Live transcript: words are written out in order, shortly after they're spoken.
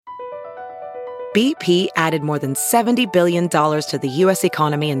BP added more than $70 billion to the U.S.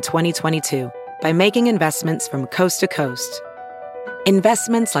 economy in 2022 by making investments from coast to coast.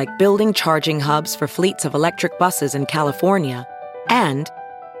 Investments like building charging hubs for fleets of electric buses in California and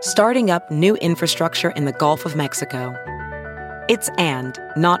starting up new infrastructure in the Gulf of Mexico. It's and,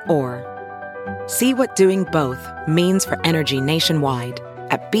 not or. See what doing both means for energy nationwide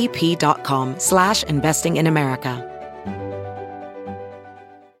at bp.com/investing in America.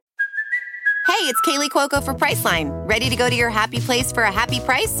 Hey, it's Kaylee Cuoco for Priceline. Ready to go to your happy place for a happy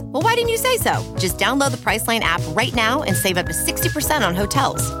price? Well, why didn't you say so? Just download the Priceline app right now and save up to 60% on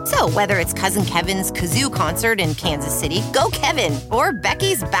hotels. So whether it's Cousin Kevin's Kazoo Concert in Kansas City, go Kevin, or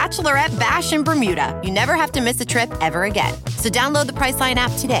Becky's Bachelorette Bash in Bermuda, you never have to miss a trip ever again. So download the Priceline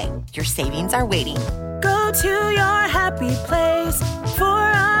app today. Your savings are waiting. Go to your happy place for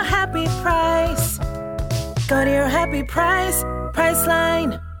a happy price. Go to your happy price,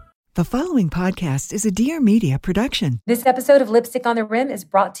 Priceline. The following podcast is a Dear Media production. This episode of Lipstick on the Rim is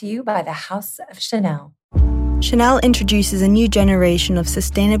brought to you by the House of Chanel. Chanel introduces a new generation of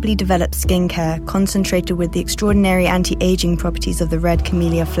sustainably developed skincare concentrated with the extraordinary anti-aging properties of the red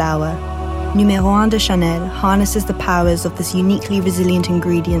camellia flower. Numéro 1 de Chanel harnesses the powers of this uniquely resilient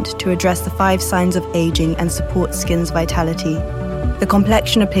ingredient to address the 5 signs of aging and support skin's vitality. The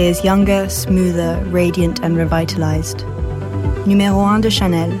complexion appears younger, smoother, radiant, and revitalized. Numéro 1 de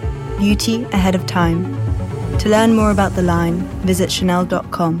Chanel. Beauty ahead of time. To learn more about the line, visit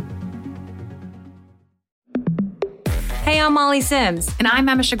chanel.com. Hey, I'm Molly Sims. And I'm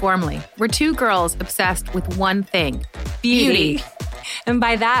Emisha Gormley. We're two girls obsessed with one thing. Beauty. And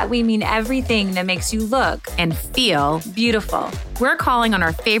by that, we mean everything that makes you look And feel beautiful. We're calling on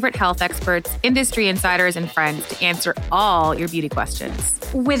our favorite health experts, industry insiders, and friends to answer all your beauty questions.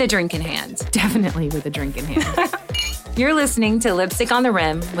 With a drink in hand. Definitely with a drink in hand. You're listening to Lipstick on the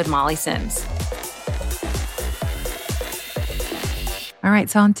Rim with Molly Sims. All right,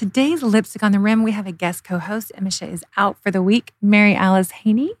 so on today's Lipstick on the Rim, we have a guest co-host. Emisha is out for the week. Mary Alice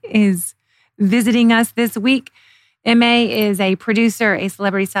Haney is visiting us this week. MA is a producer, a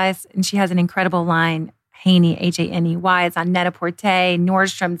celebrity stylist, and she has an incredible line, Haney, Haney. It's on Net-a-Porter,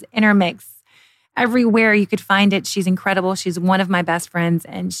 Nordstrom's, Intermix. Everywhere you could find it. She's incredible. She's one of my best friends,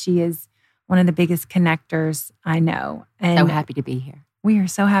 and she is one of the biggest connectors I know. And So happy to be here. we are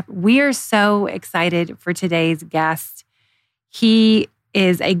so happy. We are so excited for today's guest. He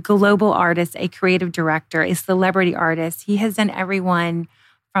is a global artist, a creative director, a celebrity artist. He has done everyone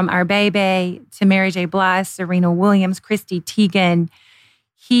from Our Bebe to Mary J. Blige, Serena Williams, Chrissy Teigen.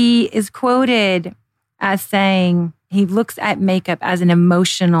 He is quoted as saying he looks at makeup as an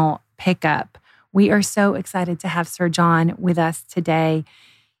emotional pickup. We are so excited to have Sir John with us today.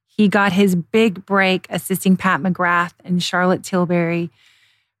 He got his big break assisting Pat McGrath and Charlotte Tilbury,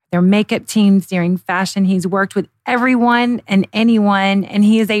 their makeup teams during fashion. He's worked with everyone and anyone, and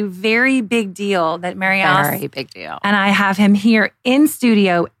he is a very big deal that Mary Alice Very big deal. and I have him here in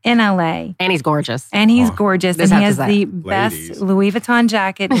studio in LA. And he's gorgeous. And he's gorgeous. this And he has has to the say. best Ladies. Louis Vuitton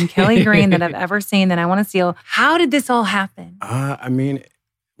jacket in Kelly Green that I've ever seen that I want to steal. How did this all happen?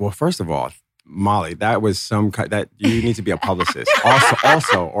 Well, first of all, Molly, that was some kind that you need to be a publicist,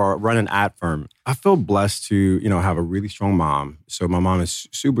 also, or run an ad firm. I feel blessed to, have a really strong mom. So my mom is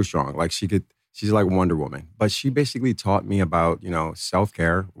super strong. Like she's like Wonder Woman. But she basically taught me about,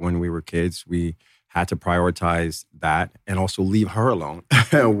 self-care when we were kids. We had to prioritize that and also leave her alone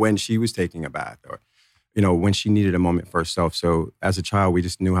when she was taking a bath or, when she needed a moment for herself. So as a child, we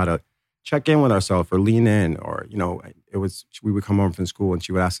just knew how to check in with ourselves or lean in or, we would come home from school and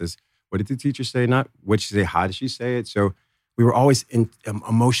she would ask us, what did the teacher say? Not what she say, how did she say it? So we were always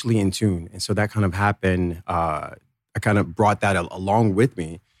emotionally in tune. And so that kind of happened. I kind of brought that along with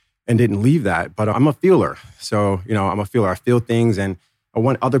me and didn't leave that. But I'm a feeler. So, I'm a feeler. I feel things and I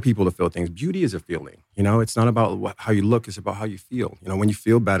want other people to feel things. Beauty is a feeling. It's not about how you look. It's about how you feel. When you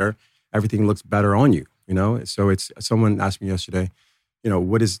feel better, everything looks better on you. So it's someone asked me yesterday,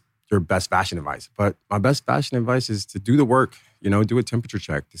 what is your best fashion advice? But my best fashion advice is to do the work, do a temperature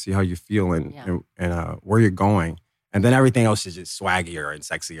check to see how you feel and where you're going. And then everything else is just swaggier and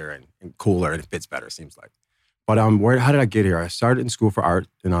sexier and cooler and it fits better, it seems like. But how did I get here? I started in school for art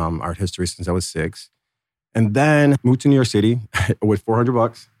and art history since I was 6. And then moved to New York City with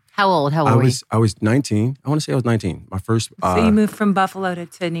 $400. How old were you? I was 19. I want to say I was 19. My first... So you moved from Buffalo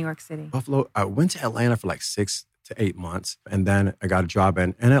to New York City. Buffalo. I went to Atlanta for like 6 to 8 months. And then I got a job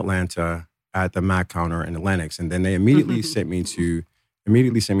in Atlanta at the Mac counter in Atlantics. And then they immediately sent me to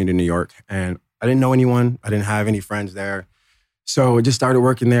New York. And I didn't know anyone. I didn't have any friends there. So I just started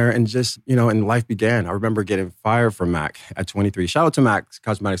working there and just, and life began. I remember getting fired from MAC at 23. Shout out to MAC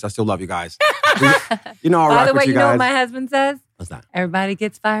Cosmetics. I still love you guys. I By the rock way, with you you know guys. what my husband says? What's that? Everybody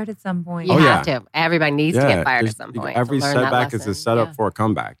gets fired at some point. You have to. Everybody needs to get fired there's- at some point. Every to learn that setback is a lesson. setup Yeah. for a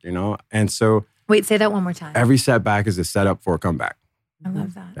comeback, And so Wait, say that one more time. every setback is a setup for a comeback. I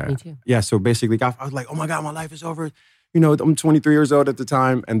love that. Yeah. Me too. Yeah, so basically, I was like, oh my God, my life is over. I'm 23 years old at the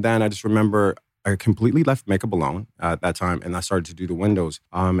time. And then I just remember I completely left makeup alone at that time. And I started to do the windows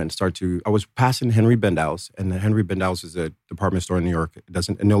I was passing Henry Bendel's. And Henry Bendel's is a department store in New York.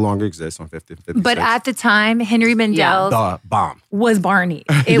 It no longer exists on 50th and 56th. But at the time, Henry Bendel's the bomb. was Barney's.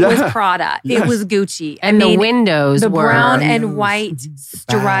 It was Prada. Yes. It was Gucci. And the windows the were brown and white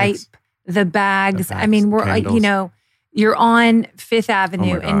stripe, the bags. I mean, we're candles. you're on Fifth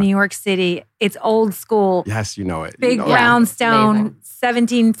Avenue God. in New York City. It's old school. Yes, you know it. Big You know brownstone, Amazing.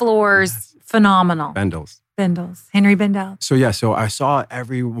 17 floors. Phenomenal. Bendel's. Henry Bendel. So I saw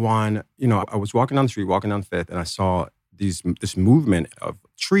everyone, I was walking down the street, walking down Fifth, and I saw this movement of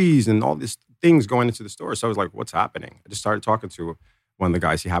trees and all these things going into the store. So I was like, what's happening? I just started talking to one of the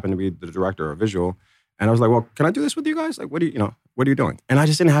guys. He happened to be the director of visual. And I was like, well, can I do this with you guys? Like, what are you doing? And I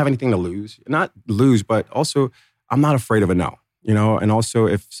just didn't have anything to lose. Not lose, but also I'm not afraid of a no, and also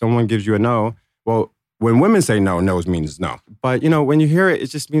if someone gives you a no, well, when women say no, no means no. But, when you hear it, it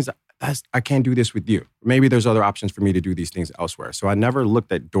just means I can't do this with you. Maybe there's other options for me to do these things elsewhere. So I never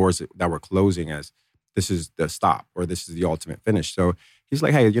looked at doors that were closing as this is the stop or this is the ultimate finish. So he's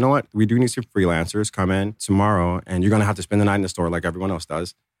like, hey, you know what? We do need some freelancers come in tomorrow and you're going to have to spend the night in the store like everyone else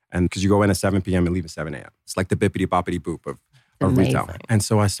does. And because you go in at 7 p.m. and leave at 7 a.m. It's like the bippity boppity boop of retail. And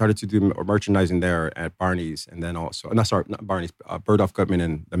so I started to do merchandising there at Barney's and then also, not Barney's, Bergdorf Goodman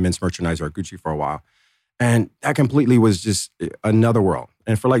and the men's merchandiser at Gucci for a while. And that completely was just another world.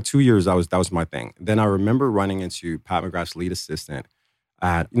 And for like 2 years, that was my thing. Then I remember running into Pat McGrath's lead assistant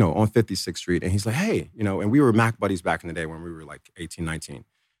at, on 56th Street. And he's like, hey, and we were Mac buddies back in the day when we were like 18, 19.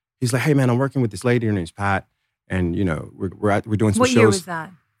 He's like, hey man, I'm working with this lady. Her name's Pat. And, we're doing some shows. What year was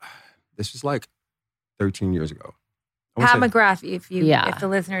that? This was like 13 years ago. Pat McGrath, if the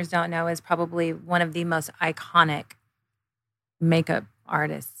listeners don't know, is probably one of the most iconic makeup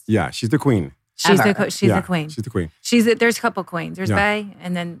artists. Yeah, she's the queen. She's the queen. She's the queen. There's a couple queens. There's Faye,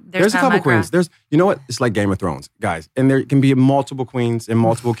 and then there's a Pat couple McGrath. queens. There's, it's like Game of Thrones, guys, and there can be multiple queens in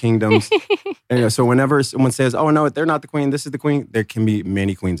multiple kingdoms. And so whenever someone says, "Oh no, they're not the queen. This is the queen," there can be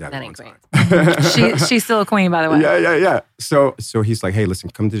many queens at one time. She's still a queen, by the way. Yeah. So he's like, "Hey, listen,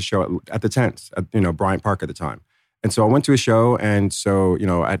 come to the show at the Tents at Bryant Park at the time." And so I went to a show, and so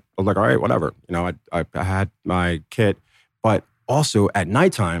I was like, "All right, whatever." I had my kit, but also at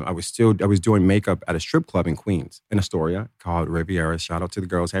nighttime, I was doing makeup at a strip club in Queens, in Astoria, called Riviera. Shout out to the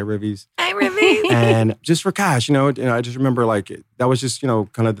girls. Hey, Rivies. Hey, Rivies. And just for cash, I just remember that was just,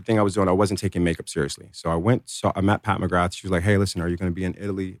 kind of the thing I was doing. I wasn't taking makeup seriously. So I met Pat McGrath. She was like, hey, listen, are you going to be in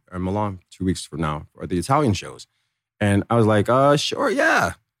Italy or Milan 2 weeks from now for the Italian shows? And I was like, sure,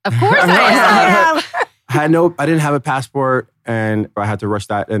 yeah. Of course I am. I didn't have a passport and I had to rush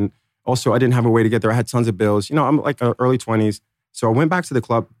that. And also I didn't have a way to get there. I had tons of bills. I'm like early 20s. So I went back to the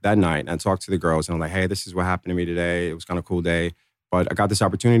club that night and talked to the girls and I'm like, hey, this is what happened to me today. It was kind of a cool day, but I got this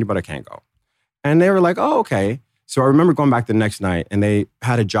opportunity, but I can't go. And they were like, oh, okay. So I remember going back the next night and they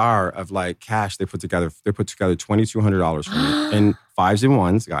had a jar of like cash they put together. They put together $2,200 for me in fives and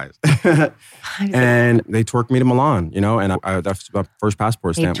ones, guys. And they twerked me to Milan, and that's my first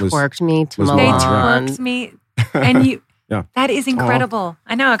passport stamp. They twerked me to was They Milan. twerked me. And you, Yeah. that is incredible.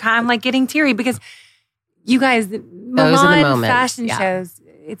 I know, I'm like getting teary because you guys, Those are the Milan moments. fashion Yeah. shows,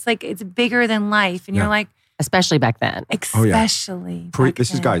 it's like, it's bigger than life. And you're like, Especially back then. especially. back This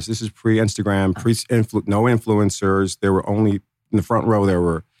then. is pre-Instagram, no influencers. There were only, in the front row, there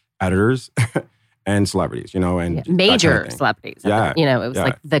were editors and celebrities, and Major celebrities. Yeah. It was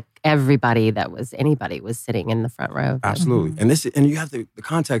like anybody was sitting in the front row. Absolutely. And you have the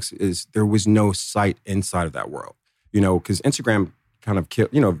context is there was no site inside of that world, because Instagram kind of killed,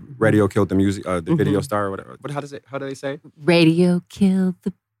 radio killed the music, the video star or whatever. How do they say? Radio killed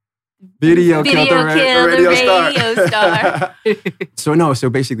the Video killed the radio star. So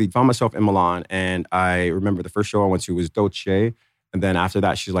basically found myself in Milan and I remember the first show I went to was Dolce. And then after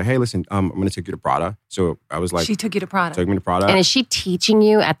that, she's like, hey, listen, I'm going to take you to Prada. So I was like, She took you to Prada. took me to Prada. And is she teaching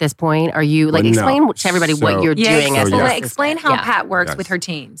you at this point? Are you Well, no. explain to everybody what you're doing? so as yeah. an Well, explain how assistant. Pat works Yes. with her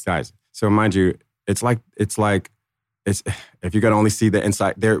teams. Guys, so mind you, it's if you could only see the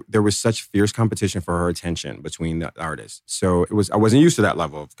inside, there was such fierce competition for her attention between the artists. So I wasn't used to that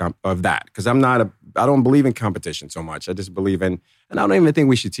level of that because I don't believe in competition so much. I just believe in, and I don't even think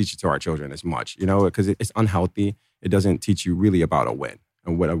we should teach it to our children as much, because it's unhealthy. it doesn't teach you really about a win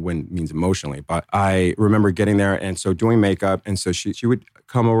and what a win means emotionally. But I remember getting there and so doing makeup. And so she would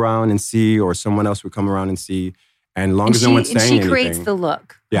come around and see, or someone else would come around and see. And long as no one's saying anything. And she creates the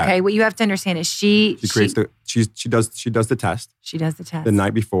look. Yeah. Okay. What you have to understand is she does the test. She does the test the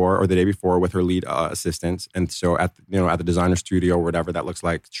night before or the day before with her lead assistants. And so at the designer studio or whatever that looks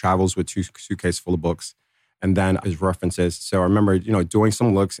like, travels with 2 suitcases full of books. And then his references. So I remember, doing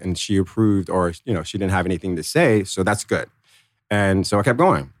some looks and she approved, or, she didn't have anything to say. So that's good. And so I kept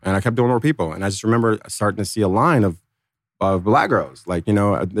going and I kept doing more people. And I just remember starting to see a line of Black girls. Like,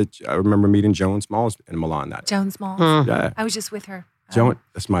 I remember meeting Joan Smalls in Milan that day. Joan Smalls. Yeah. I was just with her. Joan,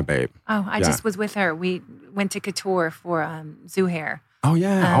 that's my babe. Oh, I just was with her. We went to Couture for Zuhair. Oh,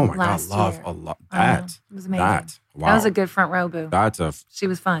 yeah. Oh, my God. Love year. a lot. That. It was amazing. Wow. That was a good front row, boo. She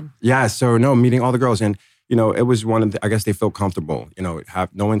was fun. Yeah. So, no, meeting all the girls. And, it was one of I guess they felt comfortable,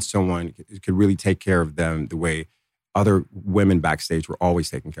 knowing someone could really take care of them the way other women backstage were always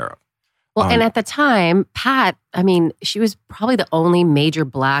taken care of. Well, and at the time, Pat, she was probably the only major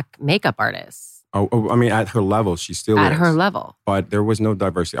Black makeup artist. At her level, she still is. At her level. But there was no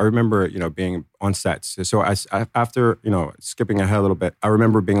diversity. I remember, being on sets. So after, skipping ahead a little bit, I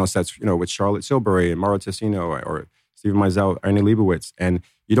remember being on sets, with Charlotte Tilbury and Mauro Tessino or Steven Meisel, Ernie Leibovitz. And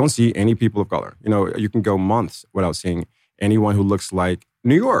you don't see any people of color. You can go months without seeing anyone who looks like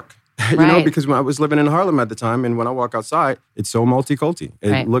New York. Right. Because when I was living in Harlem at the time, and when I walk outside, it's so multiculti.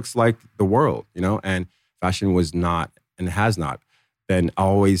 It looks like the world, and fashion was not and has not been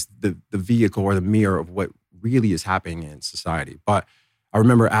always the vehicle or the mirror of what really is happening in society. But I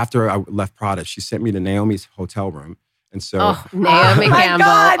remember after I left Prada, she sent me to Naomi's hotel room. And so... Naomi Campbell. My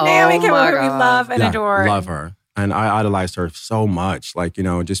God, Naomi Campbell, we love and adore. Love her. And I idolized her so much,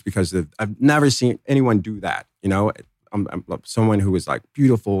 just because I've never seen anyone do that, I'm someone who is like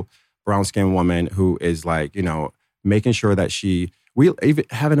beautiful, brown-skinned woman who is like, making sure that even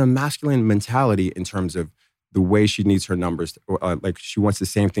having a masculine mentality in terms of the way she needs her numbers. Like she wants the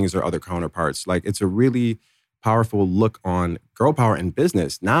same things as her other counterparts. Like it's a really powerful look on girl power in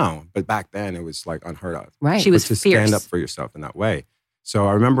business now. But back then it was like unheard of. Right. She was to fierce. Stand up for yourself in that way. So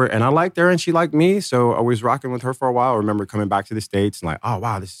I remember, and I liked her and she liked me. So I was rocking with her for a while. I remember coming back to the States and like, oh,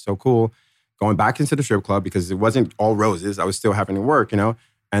 wow, this is so cool. Going back into the strip club because it wasn't all roses. I was still having to work,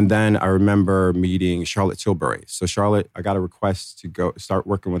 And then I remember meeting Charlotte Tilbury. So Charlotte, I got a request to go start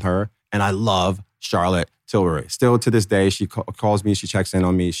working with her. And I love Charlotte Tilbury. Still to this day, she calls me, she checks in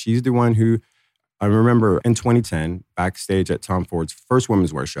on me. She's the one who, I remember in 2010, backstage at Tom Ford's first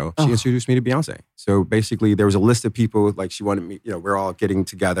women's wear show, she introduced me to Beyonce. So basically there was a list of people, like she wanted me, we're all getting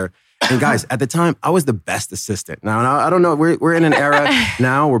together. And guys, at the time, I was the best assistant. Now I don't know, we're in an era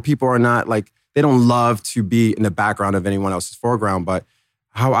now where people are not like, they don't love to be in the background of anyone else's foreground. But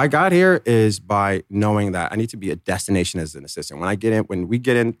how I got here is by knowing that I need to be a destination as an assistant. When we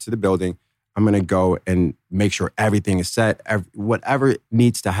get into the building, I'm going to go and make sure everything is set. Whatever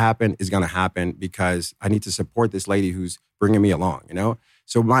needs to happen is going to happen because I need to support this lady who's bringing me along,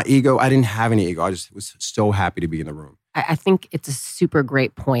 So my ego, I didn't have any ego. I just was so happy to be in the room. I think it's a super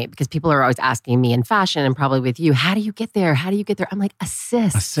great point because people are always asking me in fashion and probably with you, how do you get there? How do you get there? I'm like,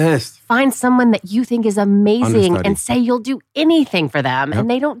 assist. Find someone that you think is amazing and say you'll do anything for them. Yep. And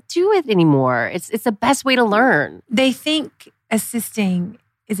they don't do it anymore. It's the best way to learn. They think assisting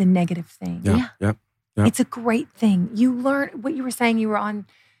is a negative thing. Yeah. It's a great thing. You learn what you were saying. You were on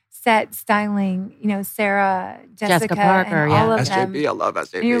set styling, Sarah, Jessica Parker, and all of them. SJP, I love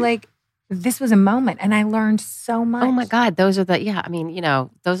SJP. And you're like, this was a moment and I learned so much. Oh my God. Those are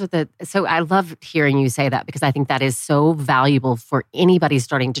so I love hearing you say that because I think that is so valuable for anybody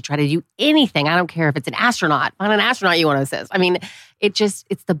starting to try to do anything. I don't care if it's an astronaut, find an astronaut you want to assist.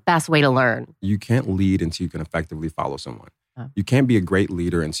 It's the best way to learn. You can't lead until you can effectively follow someone. You can't be a great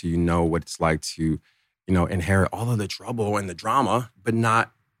leader until you know what it's like to, inherit all of the trouble and the drama,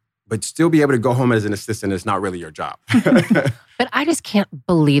 but still be able to go home as an assistant is not really your job. But I just can't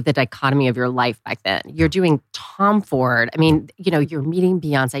believe the dichotomy of your life back then. You're doing Tom Ford. You're meeting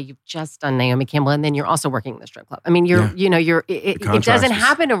Beyonce. You've just done Naomi Campbell, and then you're also working in the strip club. It doesn't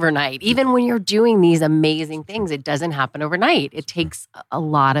happen overnight. Even when you're doing these amazing things, it doesn't happen overnight. It takes a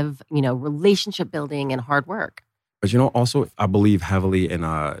lot of, relationship building and hard work. But, also I believe heavily in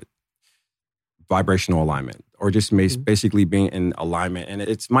vibrational alignment or just basically being in alignment. And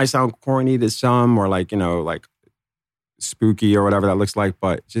it might sound corny to some or like spooky or whatever that looks like,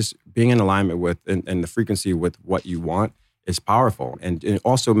 but just being in alignment with and the frequency with what you want is powerful. And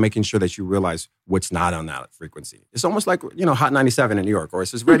also making sure that you realize what's not on that frequency. It's almost like, Hot 97 in New York or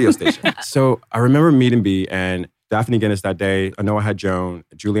it's this radio station. So I remember meeting B and Daphne Guinness that day. I know I had Joan,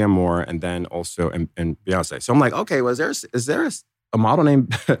 Julianne Moore, and then also and Beyonce. So I'm like, okay, well, is there a model named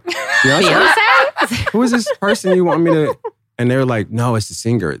Beyonce? Who is this person you want me to? And they're like, no, it's the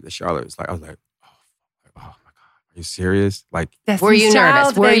singer, the Charlotte. It's like, I was like, oh my God, are you serious? Like, were you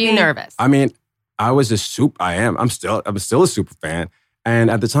nervous? Were you nervous? I mean, I was I'm still a super fan.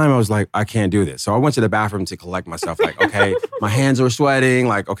 And at the time I was like, I can't do this. So I went to the bathroom to collect myself. Like, okay, my hands were sweating.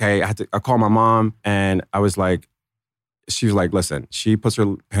 Like, okay, I called my mom and I was like, she was like, listen, she puts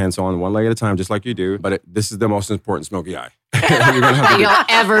her pants on one leg at a time, just like you do. But this is the most important smoky eye you'll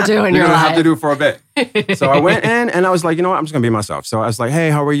ever do in your life. You're going to have to do for a bit. So I went in and I was like, you know what? I'm just going to be myself. So I was like,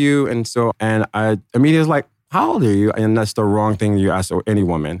 hey, how are you? And I immediately was like, how old are you? And that's the wrong thing you ask any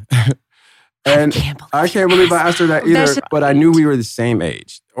woman. And I can't believe I asked her that either. But I knew we were the same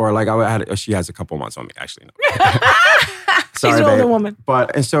age. Or like she has a couple months on me, actually. No. Sorry, she's an older woman.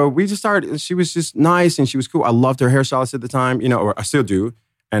 And so we just started, she was just nice and she was cool. I loved her hairstylist at the time, or I still do.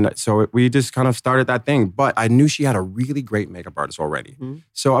 And so we just kind of started that thing. But I knew she had a really great makeup artist already. Mm-hmm.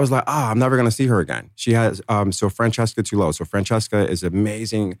 So I was like, I'm never going to see her again. She has, Francesca Tullo. So Francesca is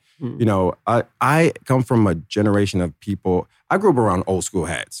amazing. Mm-hmm. I come from a generation of people. I grew up around old school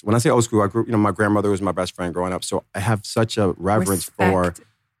heads. When I say old school, I grew, my grandmother was my best friend growing up. So I have such a reverence for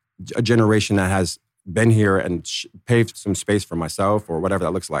a generation that has been here and paved some space for myself or whatever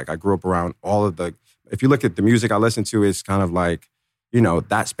that looks like. I grew up around all of if you look at the music I listen to, it's kind of like,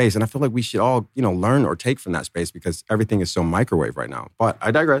 that space. And I feel like we should all, learn or take from that space because everything is so microwave right now. But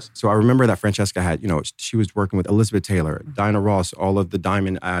I digress. So I remember that Francesca had, she was working with Elizabeth Taylor, Diana Ross, all of the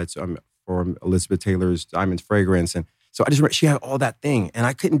diamond ads for Elizabeth Taylor's Diamonds fragrance. And so I just remember she had all that thing. And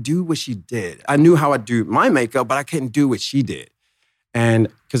I couldn't do what she did. I knew how I'd do my makeup, but I couldn't do what she did. And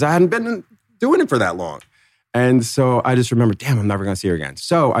because I hadn't been doing it for that long. And so I just remember, damn, I'm never going to see her again.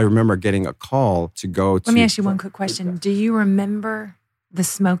 So I remember getting a call to go to... Let me ask you one quick question. Do you remember the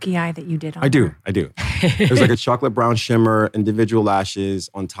smoky eye that you did on her? I do. It was like a chocolate brown shimmer, individual lashes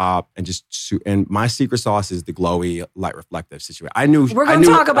on top, and my secret sauce is the glowy, light reflective situation. We're going to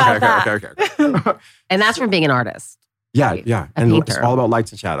talk about that. Okay. And that's from being an artist. Yeah. And painter. It's all about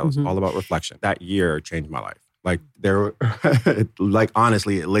lights and shadows, all about reflection. That year changed my life. Like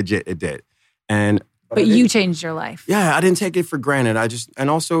honestly, it did. But you changed your life. Yeah, I didn't take it for granted. And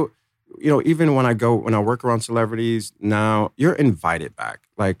also, even when I work around celebrities now, you're invited back.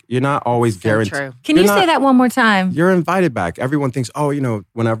 Like, you're not always guaranteed. True. Can you say that one more time? You're invited back. Everyone thinks,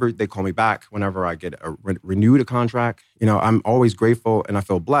 whenever they call me back, whenever I get renewed a contract, I'm always grateful and I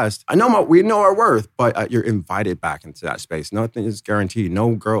feel blessed. We know our worth, but you're invited back into that space. Nothing is guaranteed.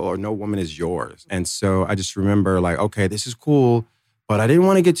 No girl or no woman is yours. And so I just remember like, okay, this is cool. But I didn't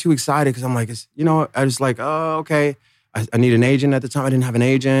want to get too excited because I'm like, I was like, oh, okay. I need an agent at the time. I didn't have an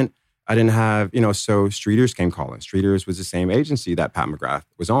agent. I didn't have, so Streeters came calling. Streeters was the same agency that Pat McGrath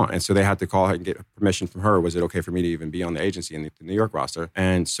was on. And so they had to call her and get permission from her. Was it okay for me to even be on the agency in the New York roster?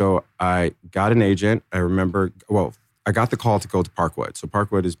 And so I got an agent. I remember, I got the call to go to Parkwood. So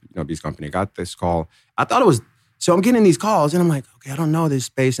Parkwood is, B's company. I got this call. I thought it was, so I'm getting these calls and I'm like, okay, I don't know this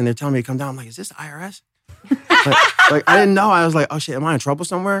space. And they're telling me to come down. I'm like, is this IRS? like I didn't know. I was like, oh shit, am I in trouble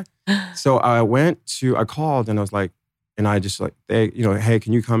somewhere? So I called and I was like, and I just like, hey,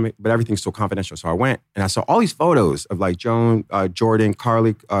 can you come? But everything's still confidential. So I went and I saw all these photos of like Joan, Jordan,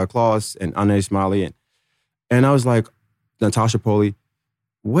 Carly Claus, and Anais Smiley. And I was like, Natasha Pulley,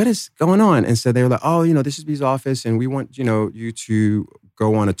 what is going on? And so they were like, oh, this is B's office and we want, you to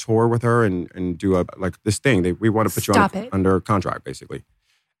go on a tour with her and do this thing. We want to put you under contract, basically.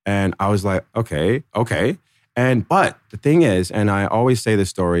 And I was like, okay. But the thing is, and I always say this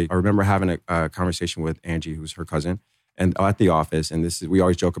story, I remember having a conversation with Angie, who's her cousin, and at the office, and we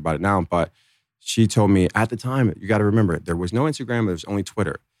always joke about it now, but she told me at the time, you got to remember, there was no Instagram, there was only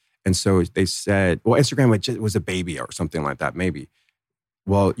Twitter. And so they said, Instagram was a baby or something like that, maybe.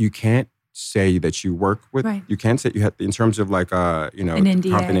 Well, you can't say that you work with, you can't say, you have, in terms of like, an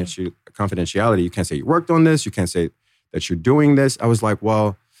NDA. Confidentiality, you can't say you worked on this, you can't say that you're doing this. I was like,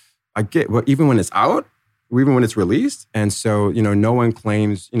 well, I get, even when it's out, even when it's released. And so, no one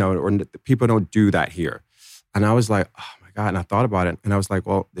claims, or people don't do that here. And I was like, oh my God. And I thought about it. And I was like,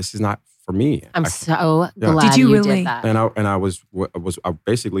 well, this is not for me. I'm so glad did you really did that. And I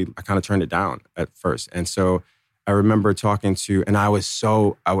basically kind of turned it down at first. And so I remember talking to, and I was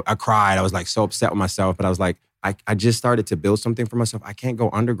I cried. I was like so upset with myself. But I was like, I just started to build something for myself. I can't go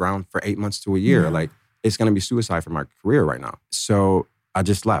underground for 8 months to a year. Like, it's going to be suicide for my career right now. So I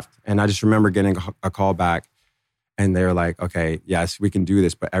just left. And I just remember getting a call back. And they're like, okay, yes, we can do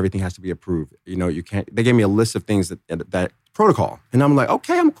this, but everything has to be approved. You can't, they gave me a list of things that protocol. And I'm like,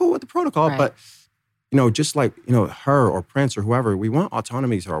 okay, I'm cool with the protocol, but just like, her or Prince or whoever, we want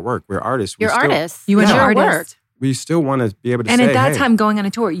autonomy to our work. We're artists. You're artists. You and your your work. artist. We still want to be able to And say, at that hey, time, going on a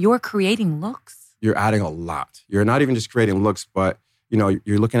tour, you're creating looks. you're adding a lot. You're not even just creating looks, but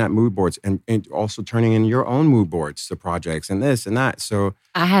you're looking at mood boards and also turning in your own mood boards to projects and this and that. So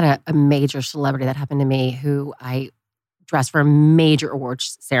I had a major celebrity that happened to me who I dressed for a major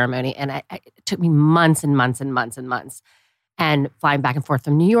awards ceremony. And it took me months and months and months and months. And flying back and forth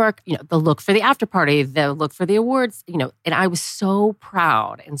from New York, the look for the after party, the look for the awards, and I was so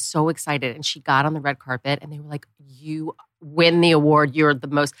proud and so excited. And she got on the red carpet and they were like, you win the award. You're the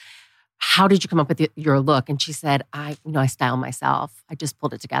most... How did you come up with your look? And she said, I style myself. I just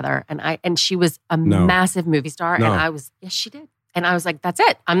pulled it together. And she was a massive movie star. No. And I was, yes, she did. And I was like, that's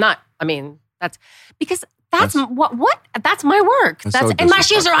it. That's because that's my work. That's so and my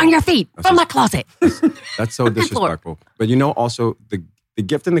shoes are on your feet from my closet. That's so disrespectful. But also the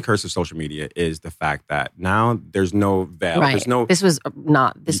gift and the curse of social media is the fact that now there's no veil. Right. There's no. This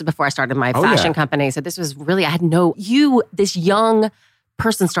is before I started my fashion company. So this was really, this young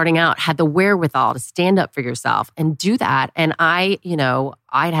person starting out had the wherewithal to stand up for yourself and do that. And I'd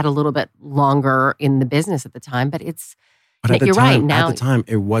had a little bit longer in the business at the time, but you're right. Now, at the time,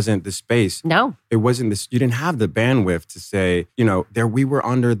 it wasn't the space. No. It wasn't this. You didn't have the bandwidth to say, we were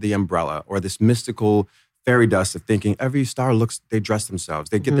under the umbrella or this mystical fairy dust of thinking every star they dress themselves.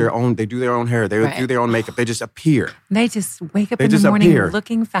 They get their own, they do their own hair. They do their own makeup. They just appear. They just wake up in the morning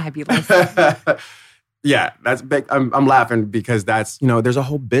looking fabulous. Yeah, that's big. I'm laughing because that's, there's a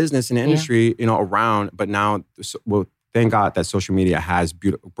whole business and industry, around. But now, thank God that social media has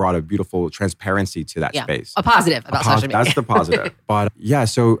brought a beautiful transparency to that space. A positive about social media. That's the positive. But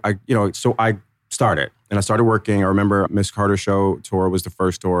so I started and I started working. I remember Miss Carter Show tour was the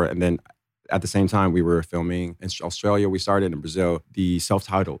first tour. And then at the same time, we were filming in Australia. We started in Brazil, the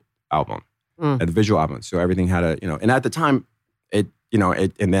self-titled album, the visual album. So everything had and at the time,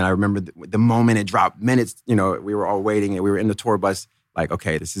 and then I remember the moment it dropped, minutes, we were all waiting and we were in the tour bus like,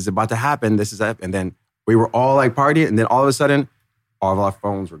 okay, this is about to happen. And then we were all like partying. And then all of a sudden, all of our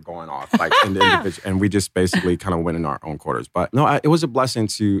phones were going off like in the individual. And we just basically kind of went in our own quarters. But no, it was a blessing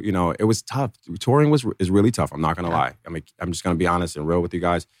to, it was tough. Touring is really tough. I'm not going to lie. I mean, I'm just going to be honest and real with you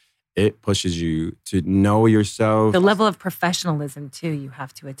guys. It pushes you to know yourself. The level of professionalism too, you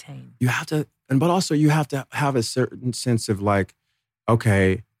have to attain. You have to, but also you have to have a certain sense of like,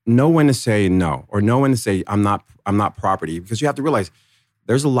 okay, know when to say no or know when to say I'm not property, because you have to realize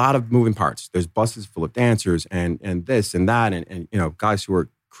there's a lot of moving parts. There's buses full of dancers and this and that and guys who are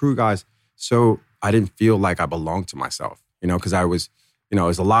crew guys. So I didn't feel like I belonged to myself, because I was, it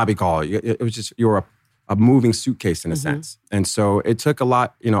was a lobby call. It was just, you were a moving suitcase in a sense. And so it took a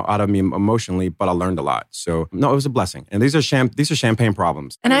lot, out of me emotionally, but I learned a lot. So no, it was a blessing. And these are champagne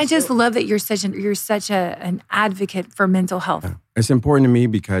problems. And I just love that you're such an advocate for mental health. Yeah. It's important to me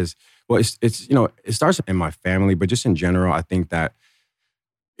because, well, it's it starts in my family, but just in general, I think that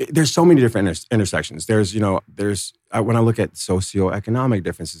there's so many different intersections. There's when I look at socioeconomic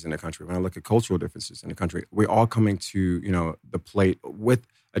differences in the country, when I look at cultural differences in the country, we're all coming to, the plate with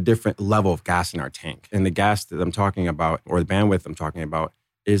a different level of gas in our tank. And the gas that I'm talking about, or the bandwidth I'm talking about,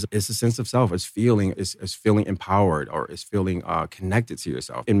 is a sense of self. It's feeling empowered, or it's feeling connected to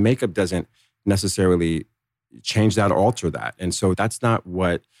yourself. And makeup doesn't necessarily change that or alter that. And so that's not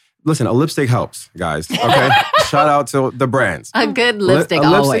what. Listen, a lipstick helps, guys. Okay, shout out to the brands. A good lipstick a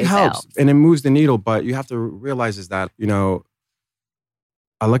always lipstick helps, and it moves the needle. But you have to realize is that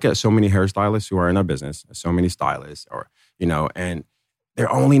I look at so many hairstylists who are in our business, so many stylists, or and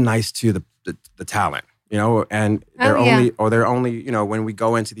they're only nice to the talent, and they're only when we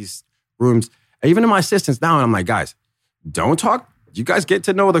go into these rooms, even to my assistants now, and I'm like, guys, don't talk. You guys get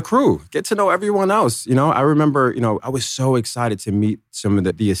to know the crew, get to know everyone else. I remember, I was so excited to meet some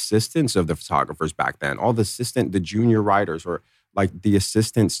of the assistants of the photographers back then, the junior writers, or like the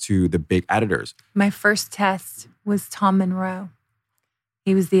assistants to the big editors. My first test was Tom Monroe.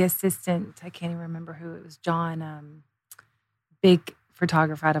 He was the assistant. I can't even remember who it was. John, big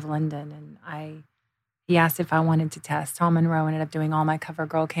photographer out of London. And he asked if I wanted to test. Tom Monroe ended up doing all my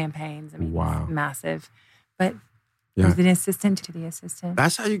CoverGirl campaigns. I mean, wow. He's massive. But yeah. He's an assistant to the assistant.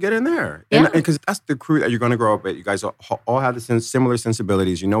 That's how you get in there. Yeah. And because that's the crew that you're going to grow up with. You guys all have the similar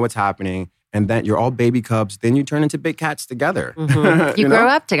sensibilities. You know what's happening. And then you're all baby cubs. Then you turn into big cats together. Mm-hmm. You grow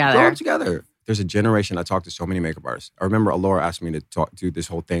up together. Grow up together. There's a generation. I talked to so many makeup artists. I remember Alora asked me to do this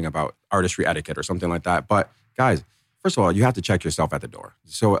whole thing about artistry etiquette or something like that. But guys, first of all, you have to check yourself at the door.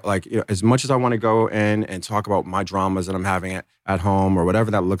 So like, as much as I want to go in and talk about my dramas that I'm having at home or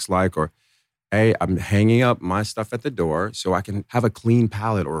whatever that looks like, or hey, I'm hanging up my stuff at the door so I can have a clean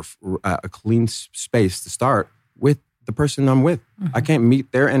palette or a clean space to start with the person I'm with. Mm-hmm. I can't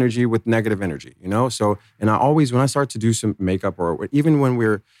meet their energy with negative energy, you know? So, and I always, when I start to do some makeup or even when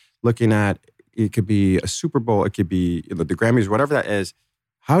we're looking at, it could be a Super Bowl, it could be the Grammys, whatever that is,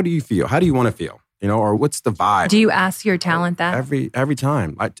 how do you feel? How do you want to feel? You know, or what's the vibe? Do you ask your talent that? Every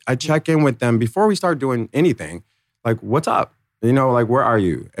time. I check in with them before we start doing anything. Like, what's up? You know, like, where are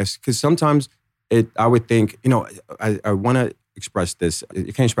you? Because sometimes I would think, you know, I want to express this.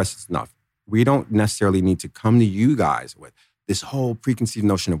 You can't express this enough. We don't necessarily need to come to you guys with this whole preconceived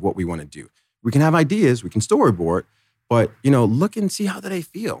notion of what we want to do. We can have ideas, we can storyboard, but, you know, look and see how do they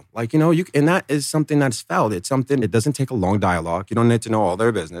feel. Like, you know, and that is something that's felt. It's something, it doesn't take a long dialogue. You don't need to know all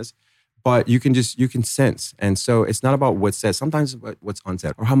their business, but you can sense. And so it's not about what's said, sometimes what's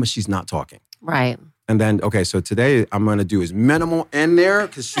unsaid or how much she's not talking. Right. And then, okay, so today I'm going to do as minimal in there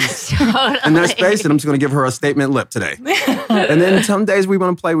because she's Totally. in that space, and I'm just going to give her a statement lip today. And then some days we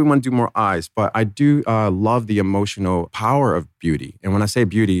want to play, we want to do more eyes. But I do love the emotional power of beauty. And when I say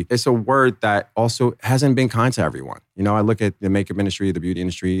beauty, it's a word that also hasn't been kind to everyone. You know, I look at the makeup industry, the beauty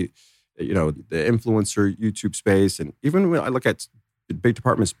industry, you know, the influencer YouTube space, and even when I look at big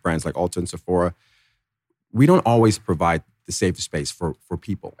department brands like Ulta and Sephora, we don't always provide the safest space for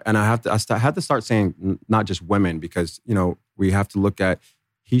people. And I had to start saying not just women because, you know, we have to look at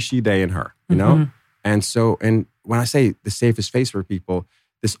he, she, they, and her, you know? And so, and when I say the safest space for people,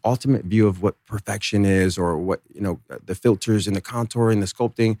 this ultimate view of what perfection is or what, you know, the filters and the contouring, the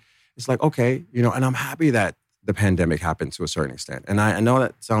sculpting, it's like, okay, you know, and I'm happy that the pandemic happened to a certain extent. And I know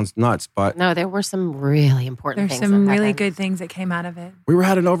that sounds nuts, but... No, there were some really important things. There's some really good things that came out of it. We were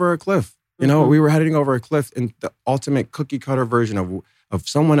headed over a cliff. You know, we were heading over a cliff in the ultimate cookie cutter version of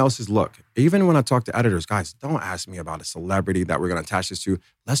someone else's look. Even when I talk to editors, guys, don't ask me about a celebrity that we're going to attach this to.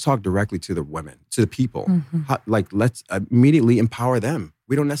 Let's talk directly to the women, to the people. Let's immediately empower them.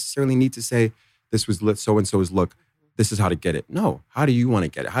 We don't necessarily need to say, this was so-and-so's look. This is how to get it. No. How do you want to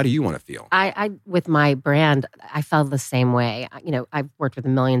get it? How do you want to feel? I with my brand, I felt the same way. You know, I've worked with a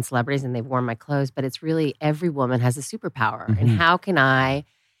million celebrities and they've worn my clothes, but it's really every woman has a superpower. And how can I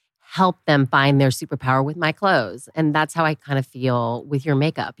help them find their superpower with my clothes? And that's how I kind of feel with your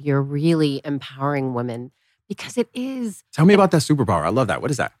makeup. You're really empowering women because it is. Tell me about that superpower. I love that. What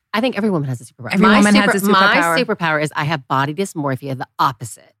is that? I think every woman has a superpower. Every woman has a superpower. My superpower is I have body dysmorphia, the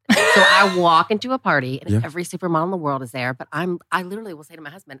opposite. So I walk into a party and every supermodel in the world is there, but I literally will say to my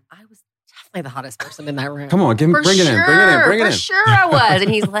husband, I was definitely the hottest person in that room. Come on, bring it in. For sure I was.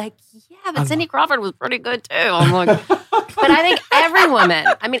 And he's like, yeah, but Cindy Crawford was pretty good too. I'm like, but I think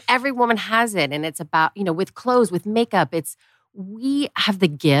every woman has it. And it's about, you know, with clothes, with makeup, we have the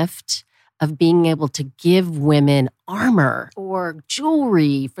gift of being able to give women armor or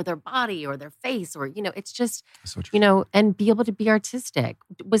jewelry for their body or their face or, you know, it's just, you know, and be able to be artistic.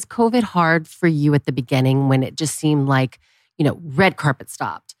 Was COVID hard for you at the beginning when it just seemed like, you know, red carpet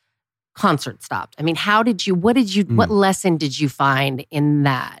stopped, concert stopped? I mean, what lesson did you find in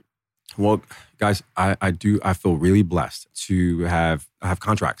that? Well, guys, I feel really blessed to have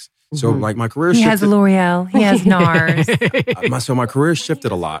contracts. So like my career shifted. He has L'Oreal, he has NARS. So my career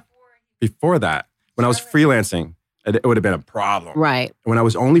shifted a lot. Before that, when I was freelancing, it would have been a problem. Right. When I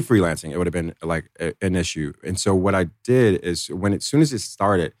was only freelancing, it would have been like an issue. And so what I did is as soon as it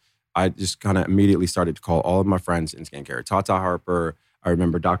started, I just kind of immediately started to call all of my friends in skincare. Tata Harper, I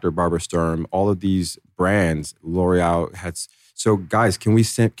remember Dr. Barbara Sturm, all of these brands, L'Oreal has. So guys, can we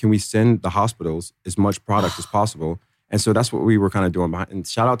send the hospitals as much product as possible? And so that's what we were kind of doing behind. And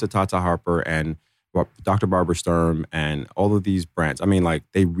shout out to Tata Harper and Dr. Barbara Sturm and all of these brands. I mean, like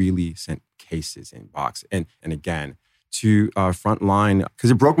they really sent cases in box. And again, to Frontline, because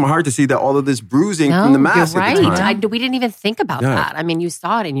it broke my heart to see that all of this bruising from the mask you're right. at the time. We didn't even think about that. I mean, you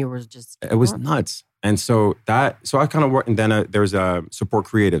saw it and you were just... It was nuts. And so I kind of worked, and then there was a support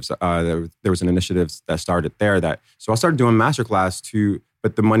creatives. There was an initiative that started there so I started doing masterclass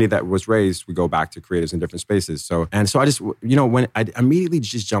but the money that was raised would go back to creatives in different spaces. So I just, you know, when I immediately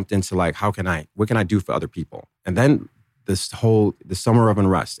just jumped into like, what can I do for other people? And then the summer of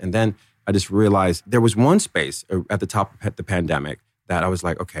unrest. And then I just realized there was one space at the top of the pandemic that I was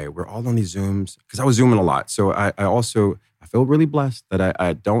like, okay, we're all on these Zooms, because I was Zooming a lot. So I feel really blessed that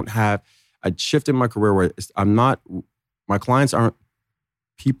I shifted my career where my clients aren't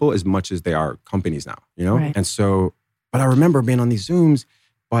people as much as they are companies now, you know? Right. And so, but I remember being on these Zooms,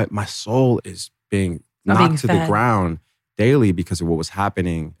 but my soul is being knocked to the ground daily because of what was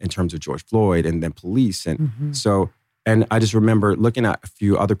happening in terms of George Floyd and then police. And so, and I just remember looking at a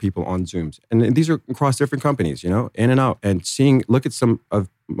few other people on Zooms, and these are across different companies, you know, in and out, and look at some of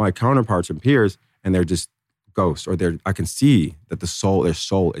my counterparts and peers, and they're just ghosts, or I can see that their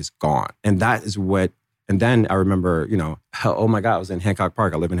soul is gone. And that is what, and then I remember, oh my God, I was in Hancock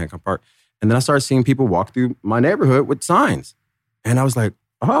Park. I live in Hancock Park. And then I started seeing people walk through my neighborhood with signs. And I was like,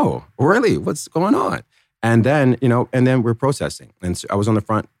 oh, really? What's going on? And then, and then we're protesting. And so I was on the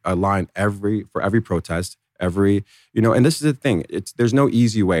front line for every protest, and this is the thing. There's no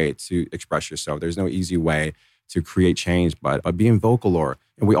easy way to express yourself. There's no easy way to create change, but being vocal,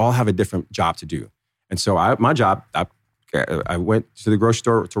 and we all have a different job to do. And so my job, I went to the grocery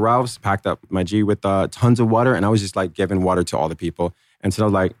store to Ralph's, packed up my G with tons of water, and I was just like giving water to all the people. And so I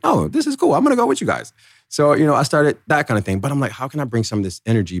was like, oh, this is cool. I'm going to go with you guys. So, I started that kind of thing. But I'm like, how can I bring some of this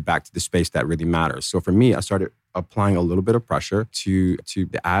energy back to the space that really matters? So for me, I started applying a little bit of pressure to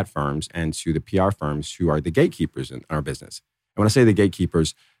the ad firms and to the PR firms who are the gatekeepers in our business. And when I say the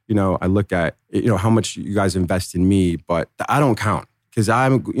gatekeepers, I look at, how much you guys invest in me, but I don't count. Because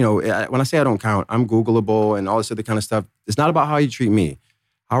I'm, when I say I don't count, I'm Googleable and all this other kind of stuff. It's not about how you treat me.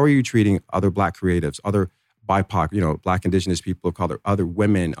 How are you treating other Black creatives, other BIPOC, Black Indigenous people of color, other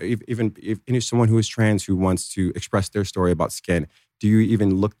women, even if someone who is trans who wants to express their story about skin? Do you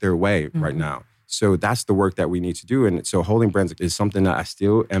even look their way right now? So that's the work that we need to do. And so holding brands is something that I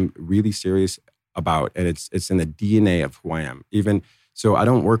still am really serious about. And it's in the DNA of who I am. Even so, I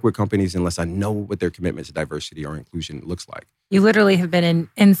don't work with companies unless I know what their commitment to diversity or inclusion looks like. You literally have been an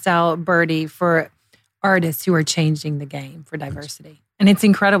incel birdie for artists who are changing the game for diversity. And it's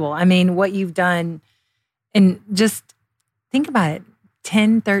incredible. I mean, what you've done, and just think about it,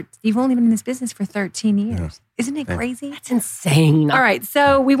 13, you've only been in this business for 13 years. Yeah. Isn't it crazy? That's insane. All right,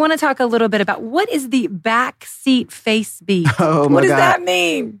 so we want to talk a little bit about what is the backseat face beat? Oh my what does God. that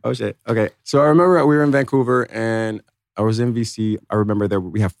mean? Oh shit. Okay. So I remember we were in Vancouver and I was in VC. I remember that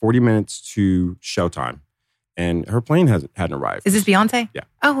we have 40 minutes to showtime. And her plane hadn't arrived. Is this Beyonce? Yeah.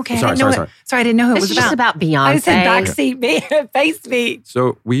 Oh, okay. Sorry, Sorry, I didn't know who it was It's just about Beyonce. I said backseat beat, face beat.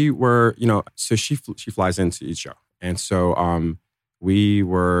 So we were, so she flies into each show. And so I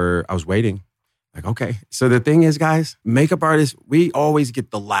was waiting. Like, okay. So the thing is, guys, makeup artists, we always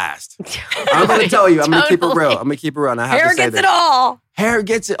get the last. I'm going to tell you, I'm going to keep it real. And I have hair to say gets it all. Hair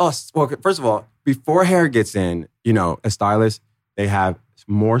gets it. Oh, well, first of all, before hair gets in, a stylist, they have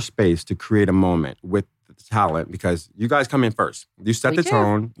more space to create a moment with the talent because you guys come in first. You set the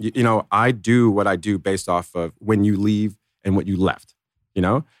tone. I do what I do based off of when you leave and what you left,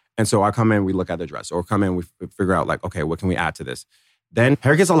 And so I come in, we look at the dress, or come in, we figure out like, okay, what can we add to this? Then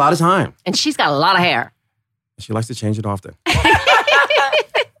hair gets a lot of time. And she's got a lot of hair. She likes to change it often.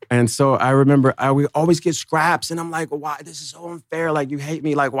 And so I remember we always get scraps. And I'm like, why? This is so unfair. Like, you hate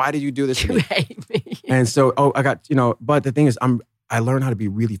me. Like, why did you do this to me? You hate me. And so, I got, but the thing is, I learned how to be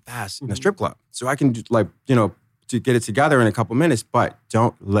really fast in a strip club. So I can to get it together in a couple minutes. But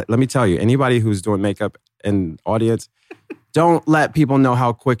let me tell you, anybody who's doing makeup in audience, don't let people know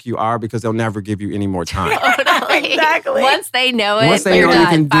how quick you are because they'll never give you any more time. Exactly. Once they know it, once they know you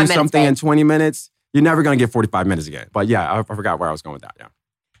can do something in 20 minutes, you're never going to get 45 minutes again. But yeah, I forgot where I was going with that.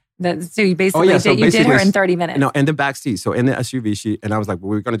 Yeah. So you basically you did her in 30 minutes. No, in the back seat. So in the SUV, and I was like, well,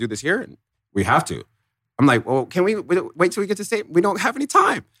 we're going to do this here? And we have to. I'm like, well, can we wait till we get to state? We don't have any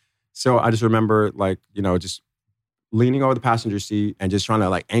time. So I just remember just leaning over the passenger seat and just trying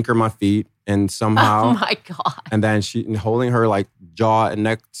to anchor my feet and somehow. Oh my God. And then she holding her jaw and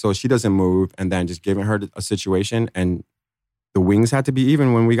neck so she doesn't move and then just giving her a situation and the wings had to be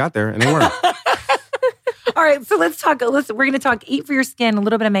even when we got there and they weren't. All right, so let's talk. We're going to talk Eat for Your Skin, a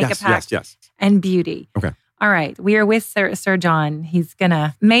little bit of makeup hacks and beauty. Okay. All right, we are with Sir John. He's going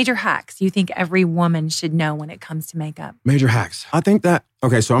to, major hacks you think every woman should know when it comes to makeup. Major hacks. I think that,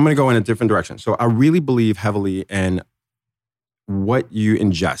 okay, so I'm going to go in a different direction. So I really believe heavily in what you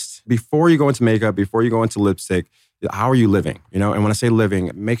ingest. Before you go into makeup, before you go into lipstick, how are you living? And when I say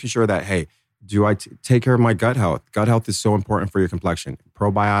living, making sure that, hey, do I take care of my gut health? Gut health is so important for your complexion.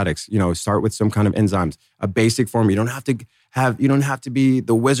 Probiotics, start with some kind of enzymes, a basic form. You don't have to be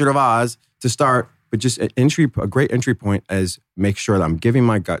the Wizard of Oz to start, but just a great entry point is make sure that I'm giving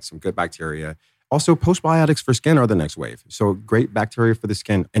my gut some good bacteria. Also, postbiotics for skin are the next wave. So great bacteria for the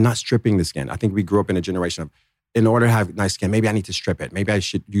skin and not stripping the skin. I think we grew up in a generation of, in order to have nice skin, maybe I need to strip it. Maybe I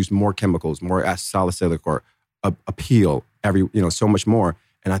should use more chemicals, more salicylic or a peel, so much more.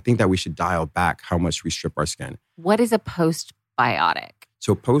 And I think that we should dial back how much we strip our skin. What is a postbiotic?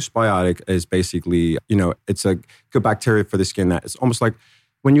 So postbiotic is basically, it's a good bacteria for the skin that it's almost like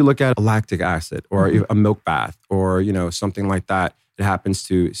when you look at a lactic acid or a milk bath or, something like that, it happens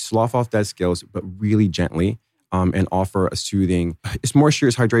to slough off dead scales, but really gently and offer a soothing, it's moisture,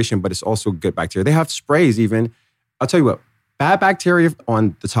 it's hydration, but it's also good bacteria. They have sprays even. I'll tell you what, bad bacteria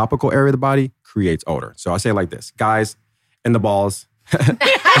on the topical area of the body creates odor. So I say it like this. Guys, in the balls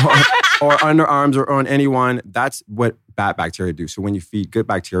or underarms or on anyone, that's what bad bacteria do. So when you feed good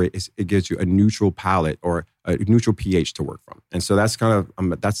bacteria, it gives you a neutral palate or a neutral pH to work from. And so that's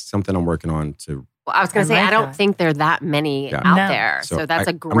that's something I'm working on to. Well, I was going to say, I don't think there are that many out there. So that's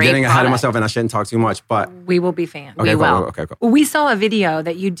a great I'm getting ahead product. of myself and I shouldn't talk too much, but. We will be fans. Okay, we will. Okay, cool. We saw a video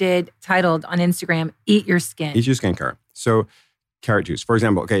that you did titled on Instagram, Eat Your Skin. Eat your skincare. So carrot juice, for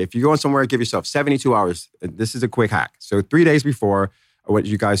example, okay, if you're going somewhere, give yourself 72 hours. This is a quick hack. So 3 days before, I want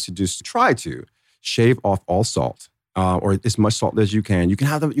you guys to just try to shave off all salt or as much salt as you can. You can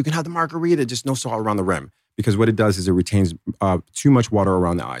have the margarita, just no salt around the rim. Because what it does is it retains too much water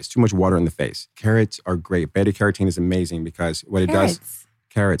around the eyes, too much water in the face. Carrots are great. Beta carotene is amazing because what it does,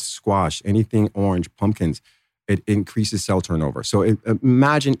 carrots, squash, anything orange, pumpkins, it increases cell turnover. So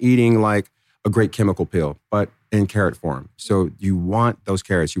imagine eating like a great chemical pill, but in carrot form. So you want those